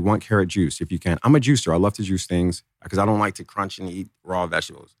carrots. You want carrot juice if you can. I'm a juicer. I love to juice things because I don't like to crunch and eat raw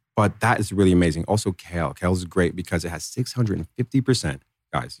vegetables. But that is really amazing. Also kale. Kale is great because it has 650%,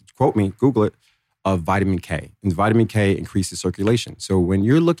 guys, quote me, Google it, of vitamin K. And vitamin K increases circulation. So when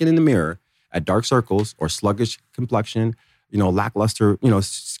you're looking in the mirror at dark circles or sluggish complexion, lackluster,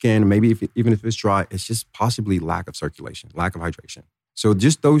 skin, maybe even if it's dry, it's just possibly lack of circulation, lack of hydration. So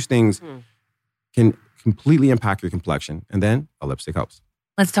just those things can completely impact your complexion. And then a lipstick helps.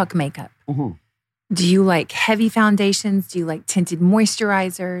 Let's talk makeup. Mm-hmm. Do you like heavy foundations? Do you like tinted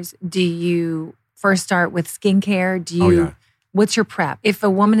moisturizers? Do you first start with skincare? What's your prep? If a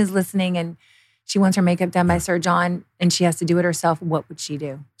woman is listening and she wants her makeup done by Sir John and she has to do it herself, what would she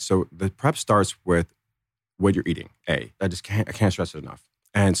do? So the prep starts with what you're eating. I can't stress it enough.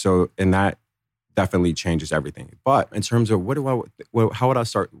 And so, and that definitely changes everything. But in terms of how would I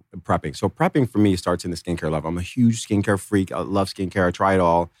start prepping? So prepping for me starts in the skincare level. I'm a huge skincare freak. I love skincare. I try it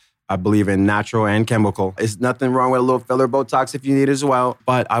all. I believe in natural and chemical. There's nothing wrong with a little filler Botox if you need as well.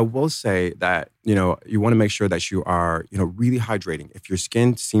 But I will say that, you want to make sure that you are, really hydrating. If your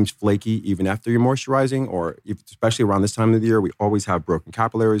skin seems flaky, even after you're moisturizing, or especially around this time of the year, we always have broken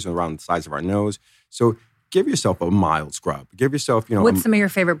capillaries around the sides of our nose. So give yourself a mild scrub. Give yourself, What's some of your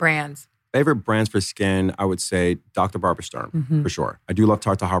favorite brands? Favorite brands for skin, I would say Dr. Barbara Sturm, for sure. I do love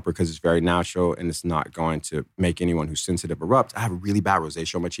Tarte Harper because it's very natural and it's not going to make anyone who's sensitive erupt. I have a really bad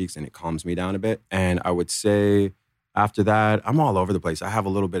rosacea on my cheeks and it calms me down a bit. And I would say after that, I'm all over the place. I have a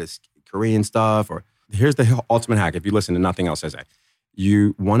little bit of Korean stuff. Or here's the ultimate hack. If you listen to nothing else I say,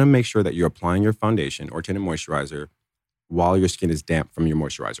 you want to make sure that you're applying your foundation or tinted moisturizer while your skin is damp from your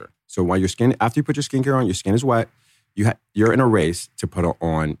moisturizer. So while after you put your skincare on, your skin is wet, you're in a race to put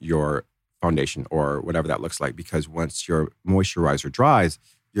on your foundation or whatever that looks like, because once your moisturizer dries,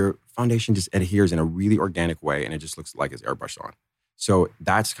 your foundation just adheres in a really organic way and it just looks like it's airbrushed on. So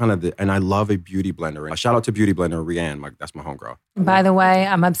that's kind of and I love a beauty blender. Shout out to Beauty Blender, Rianne, that's my homegirl. By the way,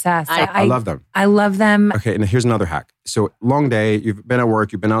 I'm obsessed. I love them. I love them. Okay, and here's another hack. So long day, you've been at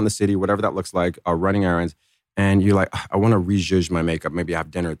work, you've been out in the city, whatever that looks like, running errands, and you're like, I want to rezhuzh my makeup. Maybe I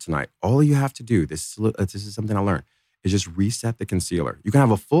have dinner tonight. All you have to do, this is something I learned, is just reset the concealer. You can have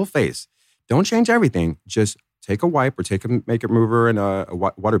a full face. Don't change everything. Just take a wipe or take a makeup remover and a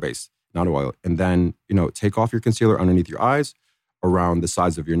water base, not oil. And then, take off your concealer underneath your eyes, around the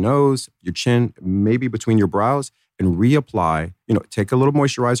sides of your nose, your chin, maybe between your brows, and reapply. Take a little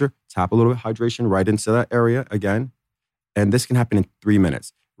moisturizer, tap a little hydration right into that area again. And this can happen in 3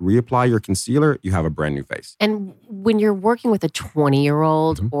 minutes. Reapply your concealer, you have a brand new face. And when you're working with a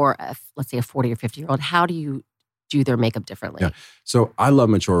 20-year-old or let's say a 40 or 50-year-old, how do you do their makeup differently? Yeah. So I love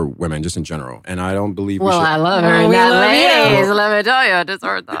mature women just in general. And I don't believe I love her. Ladies, let me tell you, just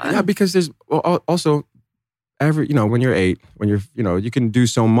heard that. Yeah, because there's also when you're 8, when you're, you can do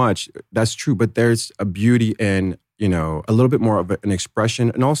so much. That's true. But there's a beauty in, a little bit more of an expression.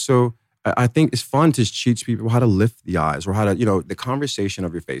 And also, I think it's fun to teach people how to lift the eyes or how to, the conversation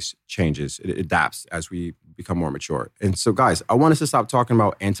of your face changes. It adapts as we become more mature. And so, guys, I want us to stop talking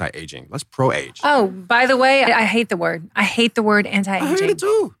about anti-aging. Let's pro-age. Oh, by the way, I hate the word. I hate the word anti-aging. I hate it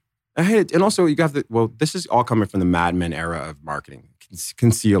too. I hate it. And also, this is all coming from the Mad Men era of marketing.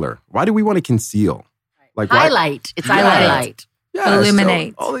 Concealer. Why do we want to conceal? Like highlight. It's highlight. Yeah,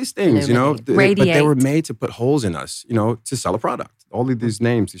 illuminate. So all these things, radiate. But they were made to put holes in us, to sell a product. All of these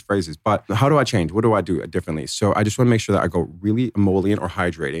names, these phrases. But how do I change? What do I do differently? So I just want to make sure that I go really emollient or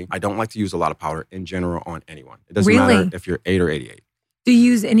hydrating. I don't like to use a lot of powder in general on anyone. It doesn't matter if you're 8 or 88. Do you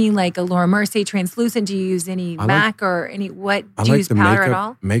use any like a Laura Mercier translucent? Do you use any MAC or any what? Do you use powder at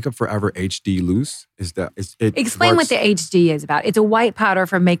all? Makeup Forever HD Loose is that. Explain what the HD is about. It's a white powder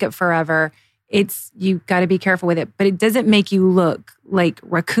from Makeup Forever. you got to be careful with it, but it doesn't make you look like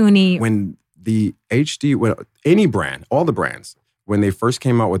raccoony. When the HD, any brand, all the brands, when they first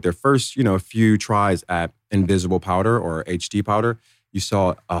came out with their first, few tries at invisible powder or HD powder, you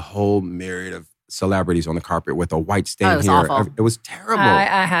saw a whole myriad of celebrities on the carpet with a white stain it was here. Awful. It was terrible.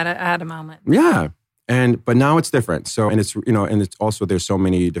 I had a moment. Yeah. But now it's different. So, and it's also, there's so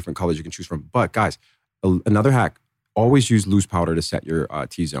many different colors you can choose from. But guys, another hack, always use loose powder to set your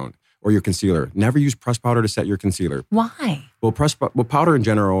T-zone or your concealer. Never use pressed powder to set your concealer. Why? Well, powder in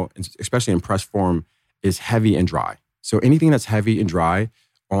general, especially in pressed form, is heavy and dry. So anything that's heavy and dry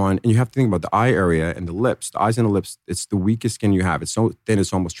and you have to think about the eye area and the lips, the eyes and the lips, it's the weakest skin you have. It's so thin,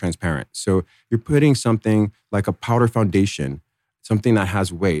 it's almost transparent. So you're putting something like a powder foundation, something that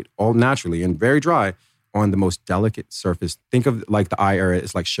has weight, all naturally and very dry, on the most delicate surface. Think of like the eye area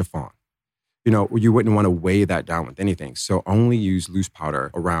is like chiffon. You wouldn't want to weigh that down with anything. So only use loose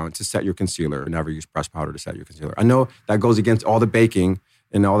powder around to set your concealer. Never use pressed powder to set your concealer. I know that goes against all the baking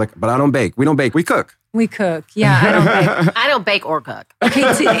and all that, but I don't bake. We don't bake. We cook. We cook. Yeah, I don't bake. I don't bake or cook.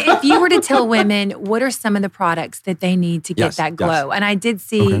 Okay, so if you were to tell women, what are some of the products that they need to get that glow? Yes. And I did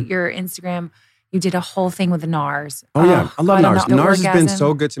see your Instagram. You did a whole thing with the NARS. Oh yeah, I love NARS. NARS has been orgasm.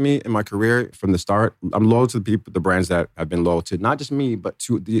 so good to me in my career from the start. I'm loyal to the brands that have been loyal to not just me, but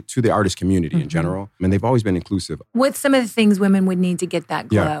to the artist community in general. I mean, they've always been inclusive. What's some of the things women would need to get that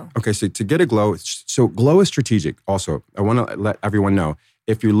glow? Yeah. Okay, so to get a glow, glow is strategic. Also, I want to let everyone know,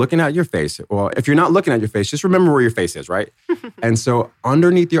 if you're looking at your face, well, if you're not looking at your face, just remember where your face is, right? And so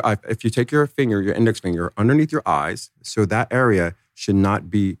underneath your eye, if you take your index finger, underneath your eyes, so that area should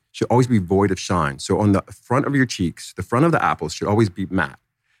always be void of shine. So on the front of your cheeks, the front of the apples should always be matte.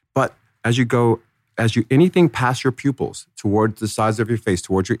 But anything past your pupils, towards the sides of your face,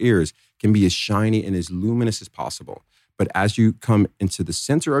 towards your ears, can be as shiny and as luminous as possible. But as you come into the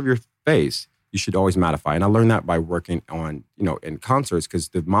center of your face, you should always mattify. And I learned that by working on, in concerts, because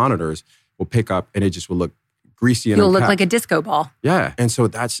the monitors will pick up and it just will look greasy and You'll unkept. look like a disco ball. Yeah. And so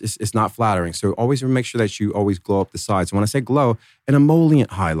it's not flattering. So always make sure that you always glow up the sides. And when I say glow, an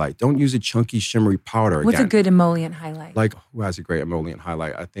emollient highlight. Don't use a chunky, shimmery powder. What's again. a good emollient highlight? Like, who has a great emollient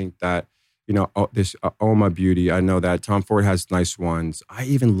highlight? I think that, this My Beauty, I know that Tom Ford has nice ones. I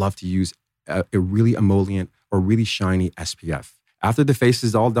even love to use a really emollient or really shiny SPF. After the face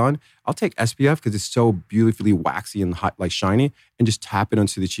is all done, I'll take SPF because it's so beautifully waxy and hot, like shiny, and just tap it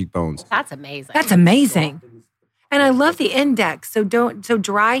onto the cheekbones. That's amazing. That's amazing. And I love the index. So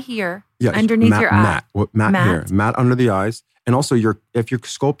dry here, underneath your eye. Matte here, matte under the eyes. And also if you're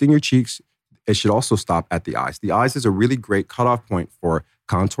sculpting your cheeks, it should also stop at the eyes. The eyes is a really great cutoff point for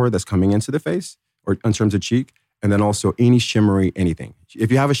contour that's coming into the face or in terms of cheek. And then also any shimmery anything.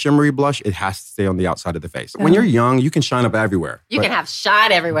 If you have a shimmery blush, it has to stay on the outside of the face. When you're young, you can shine up everywhere. You can have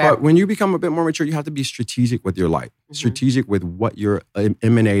shine everywhere. But when you become a bit more mature, you have to be strategic with your light. Strategic with what you're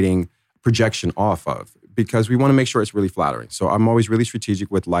emanating projection off of. Because we want to make sure it's really flattering. So I'm always really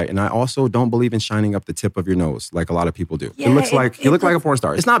strategic with light. And I also don't believe in shining up the tip of your nose like a lot of people do. Yeah, you look like a porn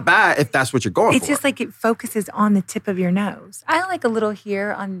star. It's not bad if that's what you're going for. It's just like it focuses on the tip of your nose. I like a little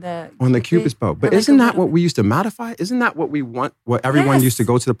here on the Cupid's bow. But isn't that what we used to mattify? Isn't that what we want? What everyone used to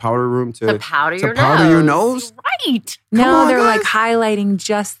go to the powder room to powder your nose? Right. No, they're like highlighting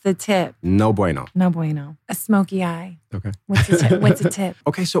just the tip. No bueno. No bueno. A smoky eye. Okay. What's the tip? What's the tip?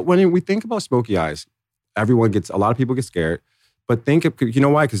 Okay, so when we think about smoky eyes, a lot of people get scared. But you know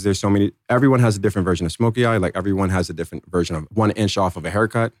why? Because there's so many, everyone has a different version of smoky eye. Like everyone has a different version of 1 inch off of a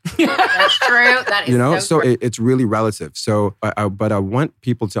haircut. That's true. That is so true. it's really relative. So, but I want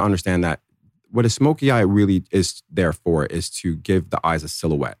people to understand that what a smoky eye really is there for is to give the eyes a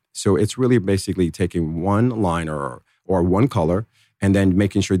silhouette. So it's really basically taking one liner or one color and then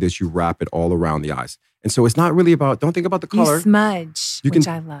making sure that you wrap it all around the eyes. And so it's not really don't think about the color. You smudge, which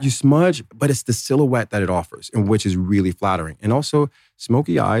I love. You smudge, but it's the silhouette that it offers, and which is really flattering. And also,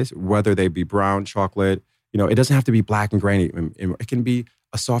 smoky eyes, whether they be brown, chocolate, it doesn't have to be black and grainy. It can be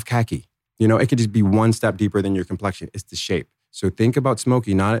a soft khaki. It could just be one step deeper than your complexion. It's the shape. So think about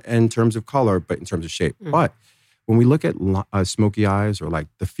smoky, not in terms of color, but in terms of shape. But when we look at smoky eyes or like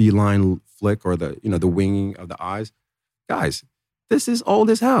the feline flick or the winging of the eyes, guys, this is old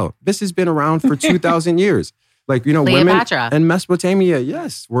as hell. This has been around for 2,000 years. Like, women in Mesopotamia,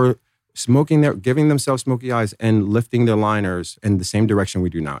 yes, were giving themselves smoky eyes and lifting their liners in the same direction we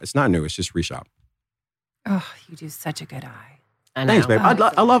do now. It's not new. It's just reshop. Oh, you do such a good eye. I know. Thanks, babe.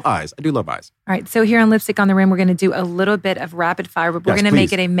 I love eyes. I do love eyes. All right. So here on Lipstick on the Rim, we're going to do a little bit of rapid fire, but we're going to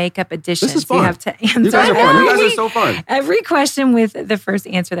make it a makeup edition. This is so fun. you have to answer. You guys are fun. You guys are so fun. Every question with the first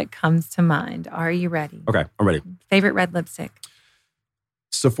answer that comes to mind. Are you ready? Okay, I'm ready. Favorite red lipstick?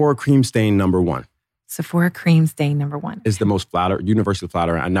 Sephora cream stain number 1. Sephora cream stain number 1. Is the most universally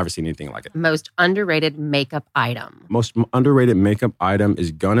flattering. I've never seen anything like it. Most underrated makeup item. Most underrated makeup item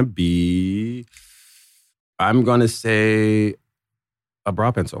is going to be, I'm going to say a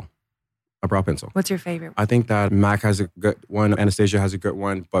brow pencil. A brow pencil. What's your favorite? I think that MAC has a good one. Anastasia has a good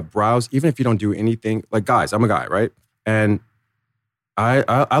one. But brows, even if you don't do anything, like guys, I'm a guy, right? And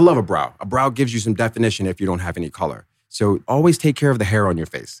I love a brow. A brow gives you some definition if you don't have any color. So always take care of the hair on your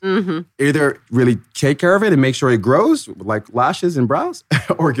face. Mm-hmm. Either really take care of it and make sure it grows, like lashes and brows,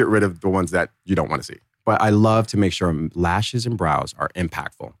 or get rid of the ones that you don't want to see. But I love to make sure lashes and brows are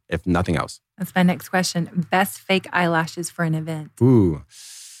impactful, if nothing else. That's my next question. Best fake eyelashes for an event. Ooh.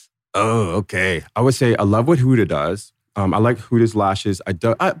 Oh, okay. I would say I love what Huda does. I like Huda's lashes.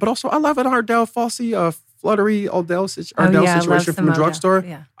 But also I love an Ardell Fossey, fluttery Ardell situation from the drugstore.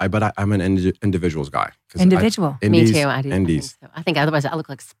 Yeah. I'm an individuals guy. Individual. Me too. I think so. I think otherwise I look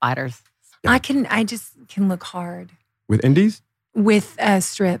like spiders. Yeah. I just can look hard. With indies? With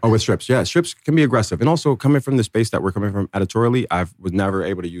strip. Oh, with strips. Yeah, strips can be aggressive. And also coming from the space that we're coming from editorially, I was never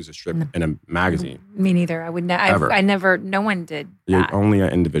able to use a strip in a magazine. Me neither. I would never. I never, no one did that. You're only an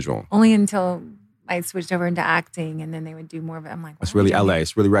individual. Only until I switched over into acting and then they would do more of it. I'm like, that's really LA.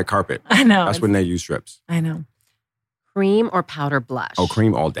 It's really red carpet. I know. That's when they use strips. I know. Cream or powder blush? Oh,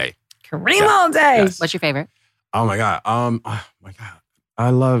 cream all day. Cream all day. Yes. What's your favorite? Oh my God. I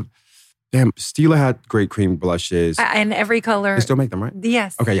love, Stila had great cream blushes. And every color. They still make them, right?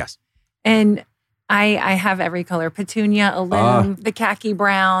 Yes. Okay, yes. And I have every color. Petunia, Illume, the khaki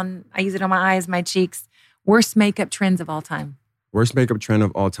brown. I use it on my eyes, my cheeks. Worst makeup trends of all time. Worst makeup trend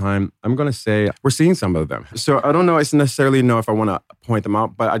of all time. I'm going to say we're seeing some of them. So I don't know necessarily know if I want to point them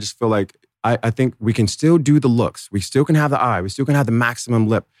out, but I just feel like I think we can still do the looks. We still can have the eye. We still can have the maximum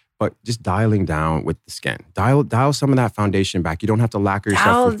lip, but just dialing down with the skin. Dial some of that foundation back. You don't have to lacquer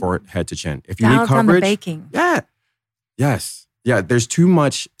yourself from forehead to chin. If you need coverage. On the baking. Yeah. Yes. Yeah, there's too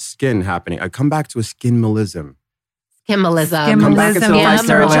much skin happening. I come back to a skinmalism. Skimmelism. Come back into the light,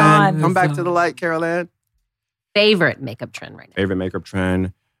 Sir John. Come back to the light, Carol Ann. Favorite makeup trend right now? Favorite makeup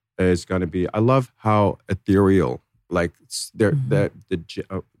trend is going to be, I love how ethereal, like the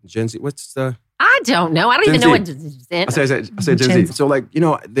Gen Z, what's the? I don't know. I don't even know what Gen I say Gen Z. So like,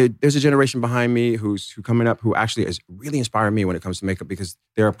 there's a generation behind me who coming up who actually is really inspiring me when it comes to makeup because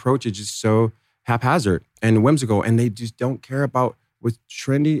their approach is just so haphazard and whimsical and they just don't care about what's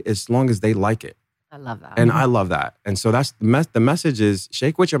trendy as long as they like it. I love that. And I love that. And so that's the message is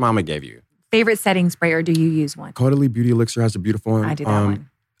shake what your mama gave you. Favorite setting spray or do you use one? Caudalie Beauty Elixir has a beautiful one. I do that one.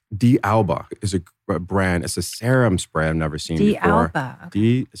 D'Alba is a brand. It's a serum spray I've never seen before. D'Alba.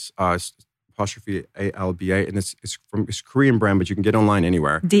 Okay. Apostrophe ALBA, and it's a Korean brand, but you can get online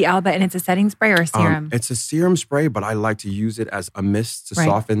anywhere. D'Alba, and it's a setting spray or a serum? It's a serum spray, but I like to use it as a mist to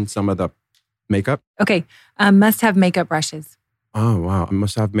soften some of the makeup. Okay, must have makeup brushes. Oh, wow. I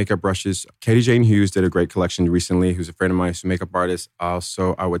must have makeup brushes. Katie Jane Hughes did a great collection recently, who's a friend of mine, who's a makeup artist.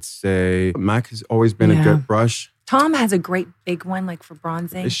 Also, I would say MAC has always been a good brush. Tom has a great big one, like for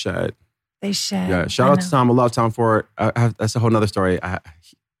bronzing. They shed. Yeah, shout out to Tom. I love Tom for it. That's a whole nother story.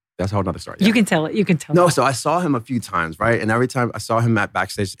 That's a whole nother story. Yeah. You can tell it. No, so I saw him a few times, right? And every time I saw him at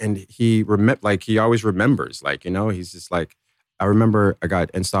backstage, and he always remembers. He's just like, I remember I got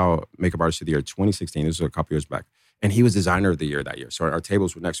InStyle Makeup Artist of the Year 2016. This was a couple years back. And he was designer of the year that year. So our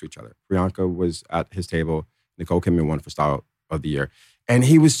tables were next to each other. Priyanka was at his table. Nicole Kidman won for Style of the Year. And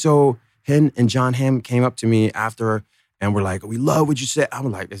him and John Hamm came up to me after and were like, we love what you said. I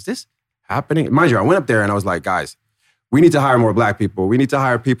was like, is this happening? Mind you, I went up there and I was like, guys, we need to hire more Black people. We need to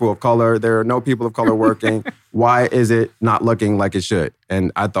hire people of color. There are no people of color working. Why is it not looking like it should?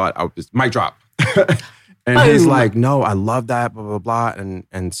 And I thought I was, mic drop. And he's like, no, I love that, blah, blah, blah.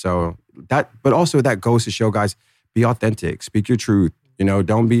 And so but also that goes to show, guys, be authentic, speak your truth.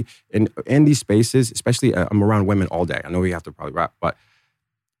 Don't be in these spaces, especially I'm around women all day. I know we have to probably wrap, but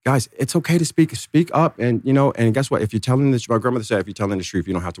guys, it's okay to speak up. And, and guess what? If you're telling my grandmother said, if you're telling the truth,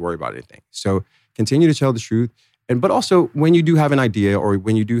 you don't have to worry about anything. So continue to tell the truth. But also when you do have an idea or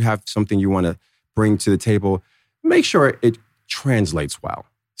when you do have something you want to bring to the table, make sure it translates well.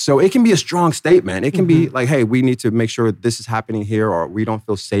 So it can be a strong statement. It can be like, hey, we need to make sure this is happening here or we don't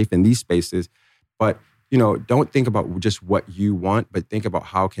feel safe in these spaces. But don't think about just what you want, but think about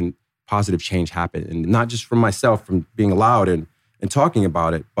how can positive change happen. And not just from myself, from being loud and talking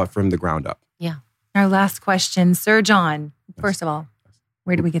about it, but from the ground up. Yeah. Our last question, Sir John. First of all,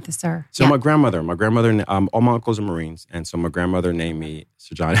 where do we get the sir? So my grandmother, all my uncles are Marines. And so my grandmother named me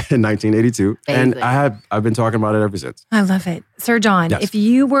Sir John in 1982. Amazing. And I've been talking about it ever since. I love it. Sir John, Yes. if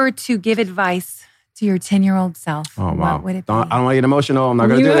you were to give advice to your 10-year-old self, Oh, wow. what would it be? I don't want to get emotional. I'm not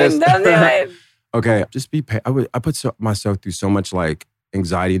going to do this. Don't do it. Okay, just be. I put myself through so much like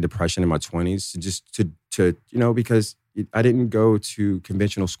anxiety and depression in my 20s, to because I didn't go to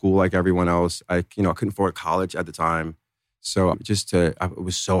conventional school like everyone else. I couldn't afford college at the time, so it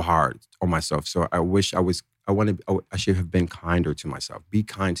was so hard on myself. So I wish I should have been kinder to myself. Be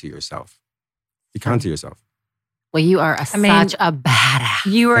kind to yourself. Be kind to yourself. Well, you are such a badass.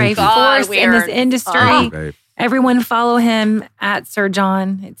 You are a force in this industry. Oh, Everyone follow him at Sir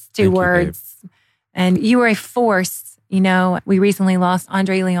John. It's 2 words. And you are a force. We recently lost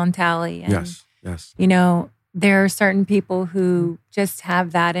Andre Leon Talley. And, yes. There are certain people who just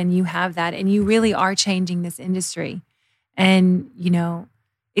have that, and you have that, and you really are changing this industry. And,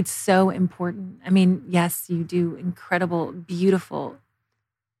 it's so important. I mean, yes, you do incredible, beautiful,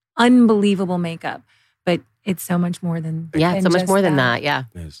 unbelievable makeup, but it's so much more than so much more than that. Yeah.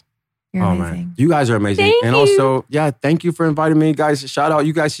 It is. You're amazing. Man. You guys are amazing. Thank and you. Also, thank you for inviting me, guys. Shout out.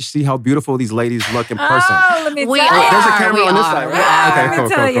 You guys should see how beautiful these ladies look in person. Oh, let me tell you. There's a camera on this side. Okay, let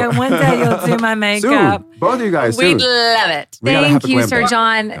me tell you. One day you'll do my makeup. Soon. Both of you guys, We'd love it. Thank you, Sir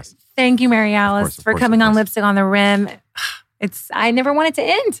John. Yes. Thank you, Mary Alice, for coming on Lipstick on the Rim. I never want it to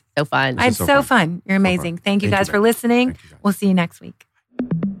end. So fun. It's so fun. You're amazing. Thank you guys for listening. We'll see you next week.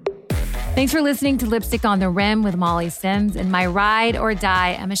 Thanks for listening to Lipstick on the Rim with Molly Sims and my ride or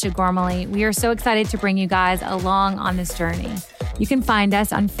die, Emma Shagormally. We are so excited to bring you guys along on this journey. You can find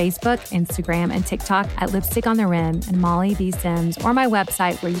us on Facebook, Instagram, and TikTok at Lipstick on the Rim and Molly B. Sims, or my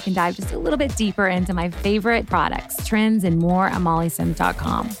website where you can dive just a little bit deeper into my favorite products, trends, and more at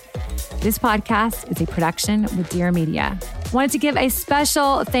mollysims.com. This podcast is a production with Dear Media. Wanted to give a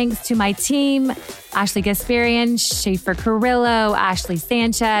special thanks to my team, Ashley Gasparian, Schaefer Carrillo, Ashley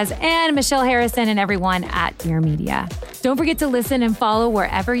Sanchez, and Michelle Harrison, and everyone at Dear Media. Don't forget to listen and follow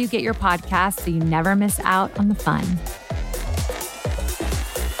wherever you get your podcasts so you never miss out on the fun.